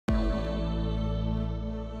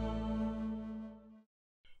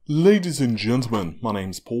Ladies and gentlemen, my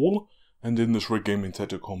name's Paul, and in this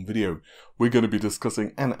RedGamingTech.com video, we're going to be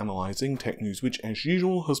discussing and analysing tech news which, as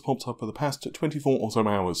usual, has popped up for the past 24 or so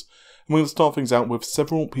hours. And we're going to start things out with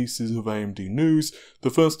several pieces of AMD news, the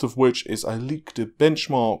first of which is a leaked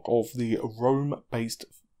benchmark of the Rome-based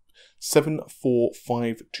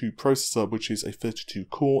 7452 processor, which is a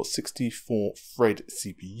 32-core, 64-thread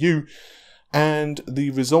CPU. And the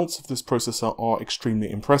results of this processor are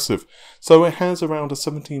extremely impressive. So it has around a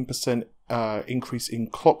 17% increase in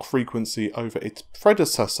clock frequency over its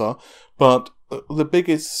predecessor, but the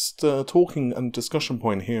biggest talking and discussion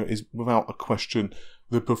point here is, without a question,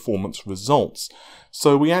 the performance results.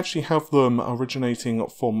 So we actually have them originating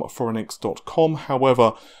from foreignx.com.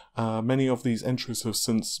 However, many of these entries have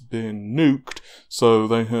since been nuked, so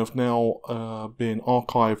they have now been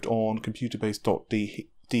archived on computerbase.de,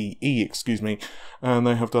 and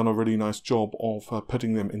they have done a really nice job of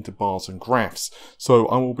putting them into bars and graphs. So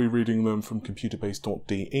I will be reading them from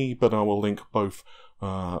computerbase.de, but I will link both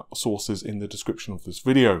sources in the description of this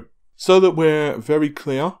video. So that we're very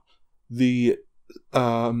clear, the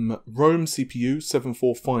Rome CPU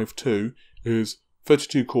 7452 is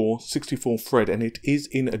 32 core, 64 thread, and it is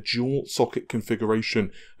in a dual socket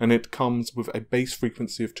configuration, and it comes with a base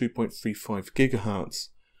frequency of 2.35 GHz.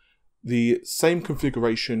 The same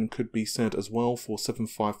configuration could be said as well for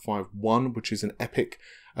 7551, which is an EPYC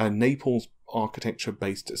Naples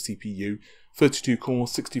architecture-based CPU. 32 core,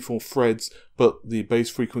 64 threads, but the base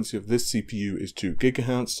frequency of this CPU is 2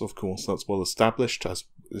 GHz. Of course, that's well established as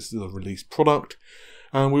this is a released product.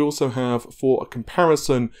 And we also have, for a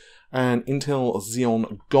comparison, an Intel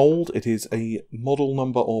Xeon Gold. It is a model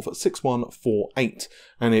number of 6148,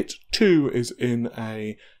 and it too is in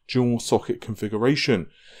a dual socket configuration.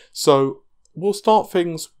 So we'll start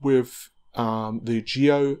things with the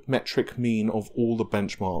geometric mean of all the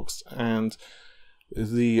benchmarks, and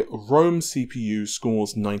the Rome CPU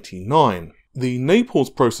scores 99. The Naples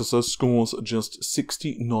processor scores just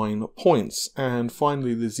 69 points, and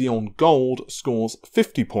finally the Xeon Gold scores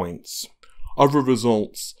 50 points. Other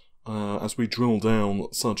results, as we drill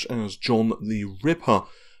down, such as John the Ripper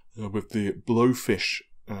with the Blowfish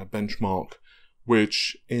benchmark,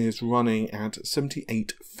 which is running at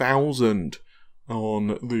 78,000 on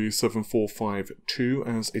the 7452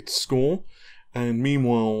 as its score, and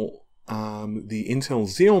meanwhile the Intel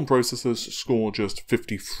Xeon processors score just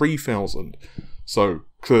 53,000. So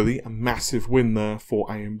clearly a massive win there for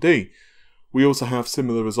AMD. We also have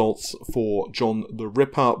similar results for John the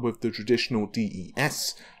Ripper with the traditional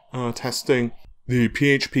DES testing. The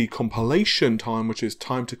PHP compilation time, which is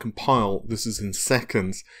time to compile, this is in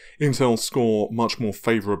seconds, Intel score much more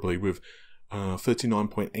favourably with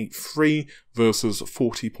 39.83 versus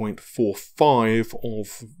 40.45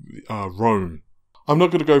 of Rome. I'm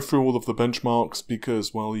not going to go through all of the benchmarks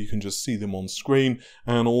because, well, you can just see them on screen,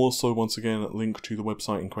 and I'll also once again link to the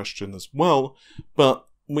website in question as well, but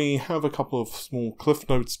we have a couple of small cliff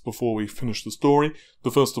notes before we finish the story.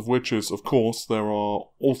 The first of which is, of course, there are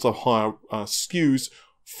also higher SKUs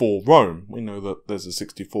for Rome. We know that there's a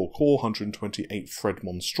 64 core, 128 thread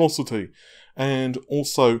monstrosity, and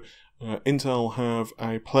also Intel have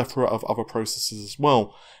a plethora of other processors as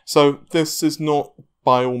well. So this is not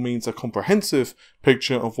by all means a comprehensive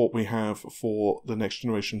picture of what we have for the next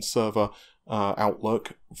generation server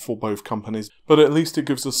outlook for both companies, but at least it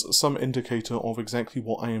gives us some indicator of exactly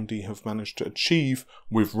what AMD have managed to achieve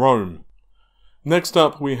with Rome. Next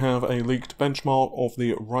up, we have a leaked benchmark of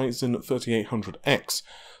the Ryzen 3800X.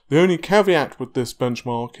 The only caveat with this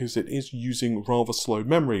benchmark is it is using rather slow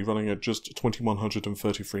memory, running at just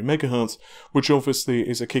 2133 MHz, which obviously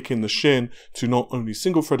is a kick in the shin to not only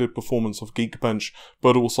single-threaded performance of Geekbench,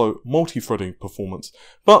 but also multi-threading performance.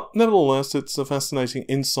 But nevertheless, it's a fascinating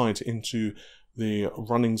insight into the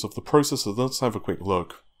runnings of the processor. Let's have a quick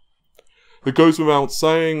look. It goes without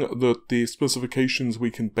saying that the specifications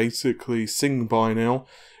we can basically sing by now,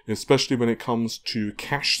 especially when it comes to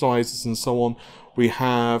cache sizes and so on. We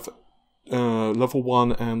have level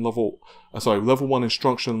 1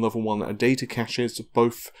 instruction, level 1 data caches,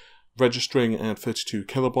 both registering at 32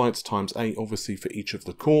 kilobytes times 8, obviously for each of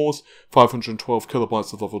the cores, 512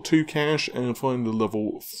 kilobytes of level 2 cache, and finally the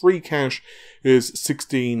level 3 cache is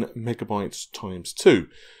 16 megabytes times 2.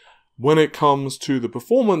 When it comes to the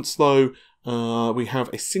performance though, we have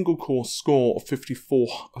a single core score of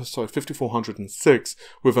 5406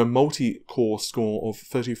 with a multi-core score of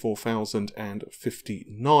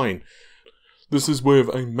 34,059. This is with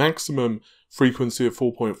a maximum frequency of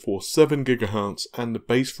 4.47 GHz and the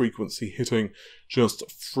base frequency hitting just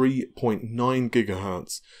 3.9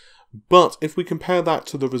 GHz. But if we compare that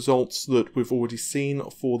to the results that we've already seen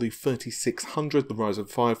for the 3600, the Ryzen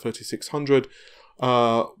 5 3600,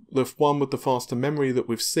 the one with the faster memory that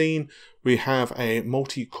we've seen, we have a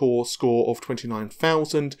multi-core score of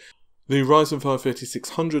 29,000. The Ryzen 5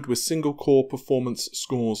 3600 with single-core performance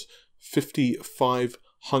scores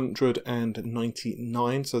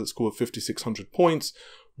 5,599, so that's scored 5,600 points,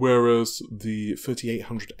 whereas the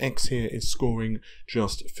 3800X here is scoring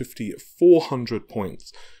just 5,400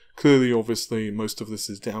 points. Clearly, obviously, most of this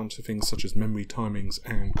is down to things such as memory timings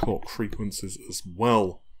and clock frequencies as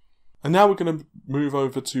well. And now we're going to move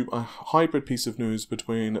over to a hybrid piece of news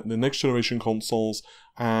between the next generation consoles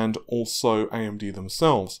and also AMD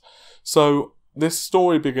themselves. So this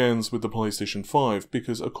story begins with the PlayStation 5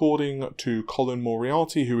 because according to Colin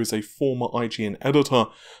Moriarty, who is a former IGN editor,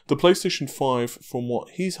 the PlayStation 5, from what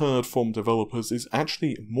he's heard from developers, is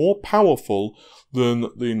actually more powerful than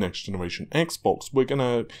the next generation Xbox. We're going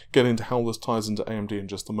to get into how this ties into AMD in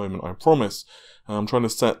just a moment, I promise. I'm trying to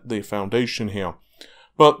set the foundation here.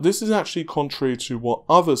 But this is actually contrary to what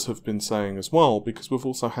others have been saying as well, because we've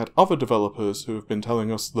also had other developers who have been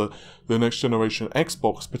telling us that the next generation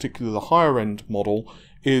Xbox, particularly the higher end model,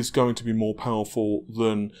 is going to be more powerful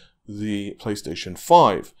than the PlayStation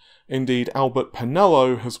 5. Indeed, Albert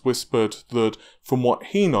Penello has whispered that from what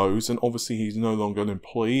he knows, and obviously he's no longer an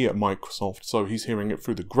employee at Microsoft, so he's hearing it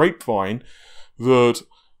through the grapevine, that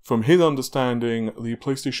from his understanding, the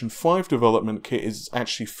PlayStation 5 development kit is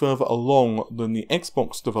actually further along than the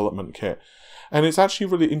Xbox development kit. And it's actually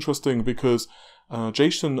really interesting because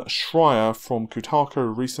Jason Schreier from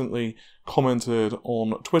Kotaku recently commented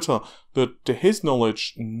on Twitter that, to his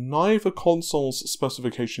knowledge, neither console's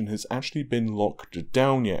specification has actually been locked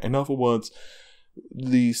down yet. In other words,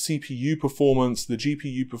 the CPU performance, the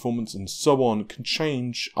GPU performance, and so on can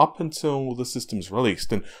change up until the system's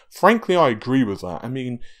released. And frankly, I agree with that. I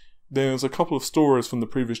mean, there's a couple of stories from the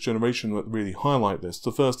previous generation that really highlight this.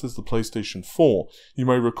 The first is the PlayStation 4. You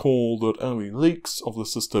may recall that early leaks of the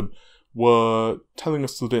system were telling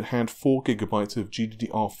us that it had 4 GB of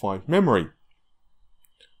GDDR5 memory.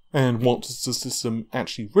 And what does the system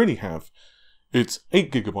actually really have? It's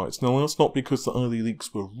 8 GB. Now, that's not because the early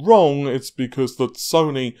leaks were wrong, it's because that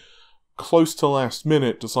Sony, close to last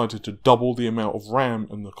minute, decided to double the amount of RAM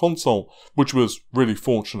in the console, which was really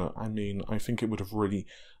fortunate. I mean, I think it would have really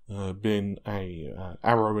been a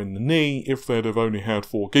arrow in the knee if they'd have only had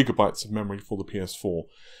 4 GB of memory for the PS4.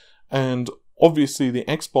 And obviously the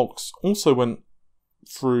Xbox also went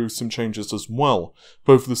through some changes as well.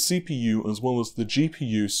 Both the CPU as well as the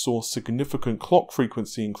GPU saw significant clock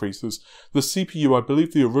frequency increases. The CPU, I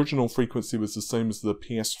believe the original frequency was the same as the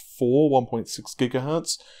PS4, 1.6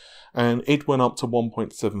 GHz, and it went up to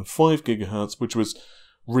 1.75 GHz, which was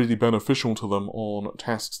really beneficial to them on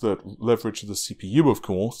tasks that leverage the CPU, of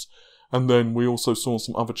course. And then we also saw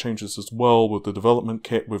some other changes as well with the development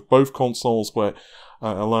kit with both consoles, where it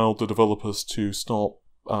allowed the developers to start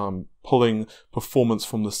pulling performance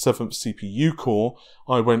from the 7th CPU core.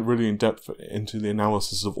 I went really in depth into the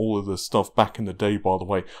analysis of all of this stuff back in the day, by the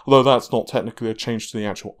way, although that's not technically a change to the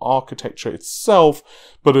actual architecture itself,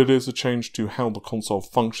 but it is a change to how the console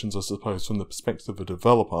functions, I suppose, from the perspective of a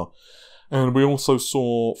developer. And we also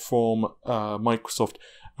saw from Microsoft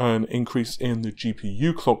an increase in the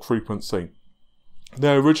GPU clock frequency.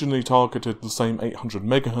 They originally targeted the same 800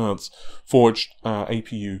 MHz for its for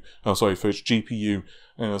its GPU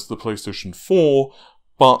as the PlayStation 4,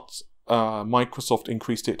 but Microsoft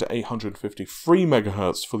increased it to 853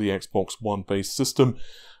 MHz for the Xbox One based system,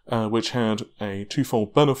 which had a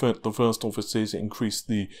twofold benefit. The first, obviously, is it increased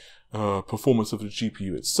the performance of the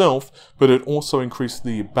GPU itself, but it also increased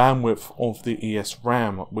the bandwidth of the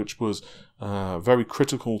ESRAM, which was very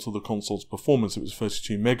critical to the console's performance. It was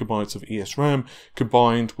 32 megabytes of ESRAM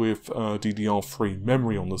combined with DDR3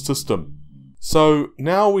 memory on the system. So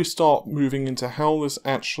now we start moving into how this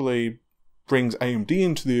actually brings AMD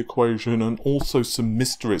into the equation, and also some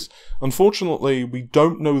mysteries. Unfortunately, we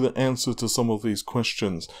don't know the answer to some of these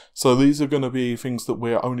questions, so these are going to be things that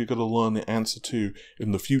we're only going to learn the answer to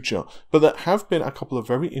in the future. But there have been a couple of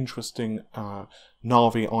very interesting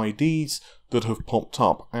Navi IDs that have popped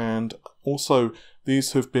up, and also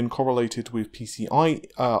these have been correlated with PCI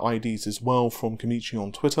IDs as well from Kamichi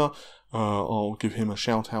on Twitter. I'll give him a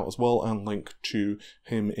shout out as well and link to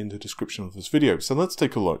him in the description of this video. So let's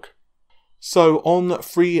take a look. So on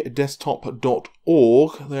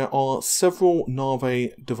freedesktop.org there are several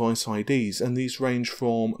Navi device IDs, and these range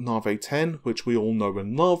from Navi 10, which we all know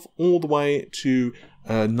and love, all the way to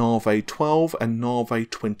Navi 12 and Navi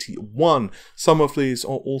 21. Some of these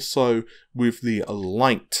are also with the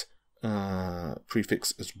Lite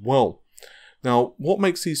prefix as well. Now, what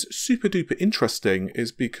makes these super duper interesting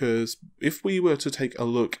is because if we were to take a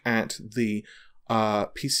look at the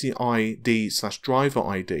PC ID/driver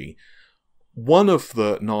ID, one of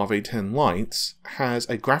the Navi 10 Lites has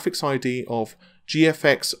a graphics ID of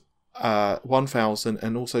GFX 1000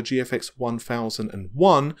 and also GFX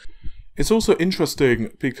 1001. It's also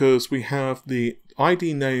interesting because we have the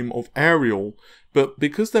ID name of Ariel, but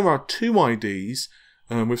because there are two IDs,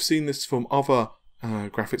 we've seen this from other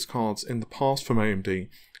graphics cards in the past from AMD,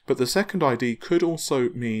 but the second ID could also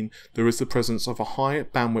mean there is the presence of a high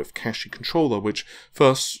bandwidth cache controller, which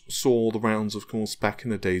first saw the rounds, of course, back in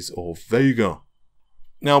the days of Vega.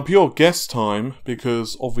 Now, pure guess time,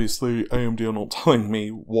 because obviously AMD are not telling me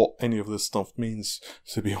what any of this stuff means,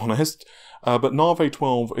 to be honest, but Navi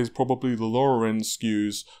 12 is probably the lower end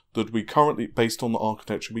SKUs that we currently, based on the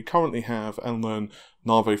architecture we currently have, and then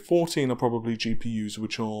Navi 14 are probably GPUs,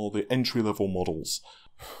 which are the entry-level models.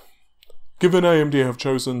 Given AMD have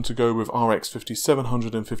chosen to go with RX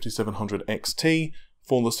 5700 and 5700 XT,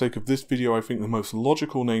 for the sake of this video, I think the most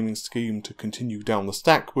logical naming scheme to continue down the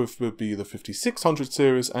stack with would be the 5600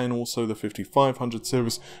 series and also the 5500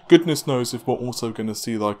 series. Goodness knows if we're also going to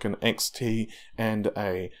see like an XT and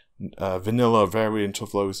a vanilla variant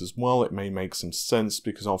of those as well. It may make some sense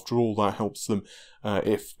because after all that helps them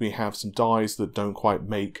if we have some dies that don't quite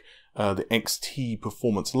make the XT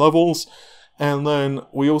performance levels. And then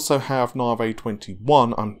we also have Navi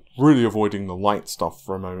 21. I'm really avoiding the light stuff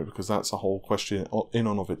for a moment because that's a whole question in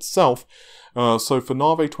and of itself. So for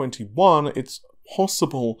Navi 21, it's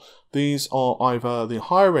possible these are either the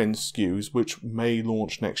higher end SKUs, which may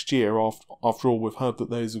launch next year. After all, we've heard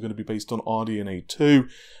that those are going to be based on RDNA 2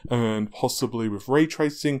 and possibly with ray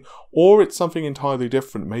tracing, or it's something entirely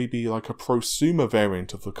different, maybe like a prosumer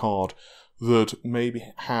variant of the card that maybe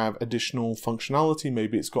have additional functionality,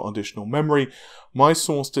 maybe it's got additional memory. My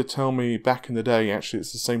source did tell me back in the day, actually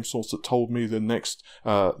it's the same source that told me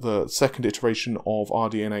the second iteration of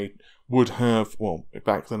RDNA would have, well,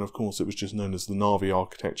 back then of course it was just known as the Navi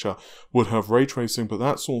architecture, would have ray tracing, but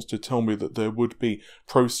that source did tell me that there would be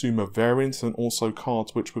prosumer variants and also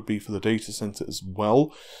cards which would be for the data center as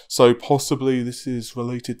well. So possibly this is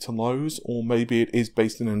related to those, or maybe it is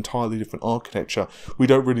based in an entirely different architecture. We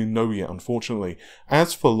don't really know yet, unfortunately.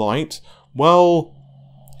 As for Lite, well,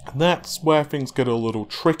 that's where things get a little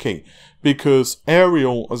tricky, because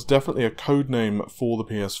Ariel is definitely a code name for the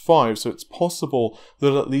PS5, so it's possible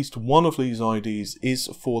that at least one of these IDs is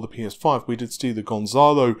for the PS5. We did see the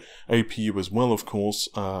Gonzalo Apu as well, of course,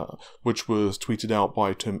 which was tweeted out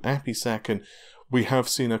by Tim APYC, and we have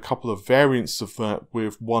seen a couple of variants of that,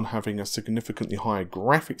 with one having a significantly higher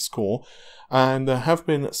graphics core, and there have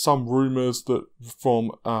been some rumours that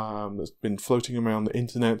that's been floating around the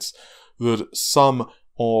internet that some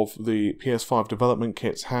of the PS5 development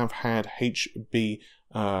kits have had HBCC,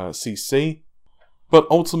 but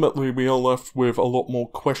ultimately we are left with a lot more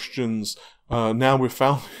questions now we've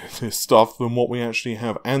found this stuff than what we actually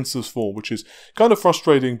have answers for, which is kind of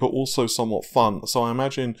frustrating but also somewhat fun. So I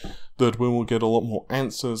imagine that we will get a lot more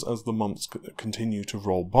answers as the months continue to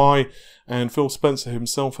roll by, and Phil Spencer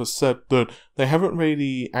himself has said that they haven't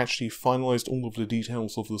really actually finalized all of the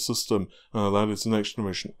details of the system, that is the next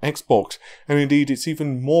generation Xbox, and indeed it's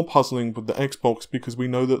even more puzzling with the Xbox because we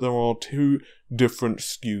know that there are two different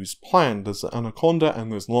SKUs planned. There's the Anaconda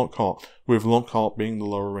and there's Lockhart, with Lockhart being the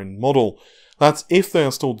lower end model. That's if they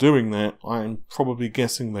are still doing that. I'm probably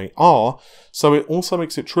guessing they are. So it also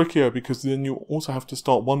makes it trickier because then you also have to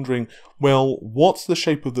start wondering, well, what's the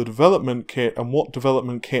shape of the development kit and what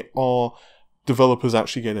development kit are developers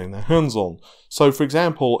actually getting their hands on? So for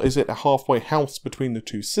example, is it a halfway house between the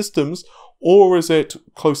two systems, or is it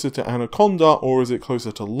closer to Anaconda, or is it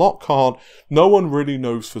closer to Lockhart? No one really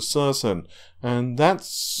knows for certain, and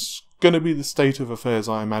that's going to be the state of affairs,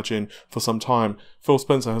 I imagine, for some time. Phil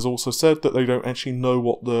Spencer has also said that they don't actually know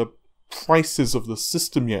what the price is of the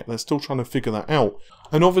system yet. They're still trying to figure that out.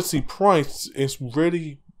 And obviously price is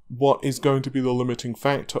really what is going to be the limiting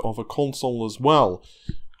factor of a console as well.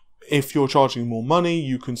 If you're charging more money,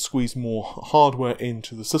 you can squeeze more hardware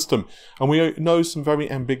into the system. And we know some very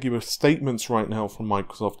ambiguous statements right now from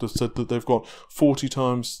Microsoft that said that they've got 40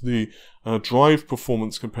 times the drive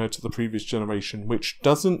performance compared to the previous generation, which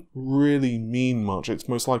doesn't really mean much. It's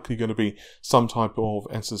most likely going to be some type of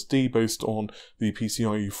SSD based on the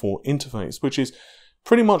PCIe 4 interface, which is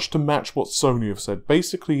pretty much to match what Sony have said.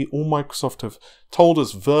 Basically, all Microsoft have told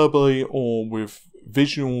us verbally or with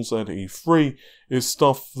visuals at E3 is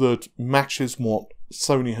stuff that matches what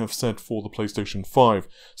Sony have said for the PlayStation 5.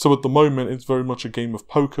 So at the moment it's very much a game of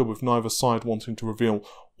poker, with neither side wanting to reveal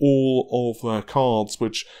all of their cards,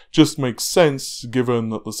 which just makes sense given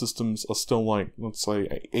that the systems are still like, let's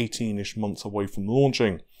say, 18-ish months away from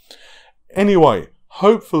launching. Anyway,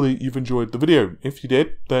 hopefully you've enjoyed the video. If you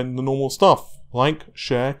did, then the normal stuff. Like,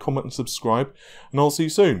 share, comment and subscribe, and I'll see you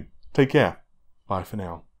soon. Take care. Bye for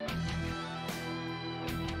now.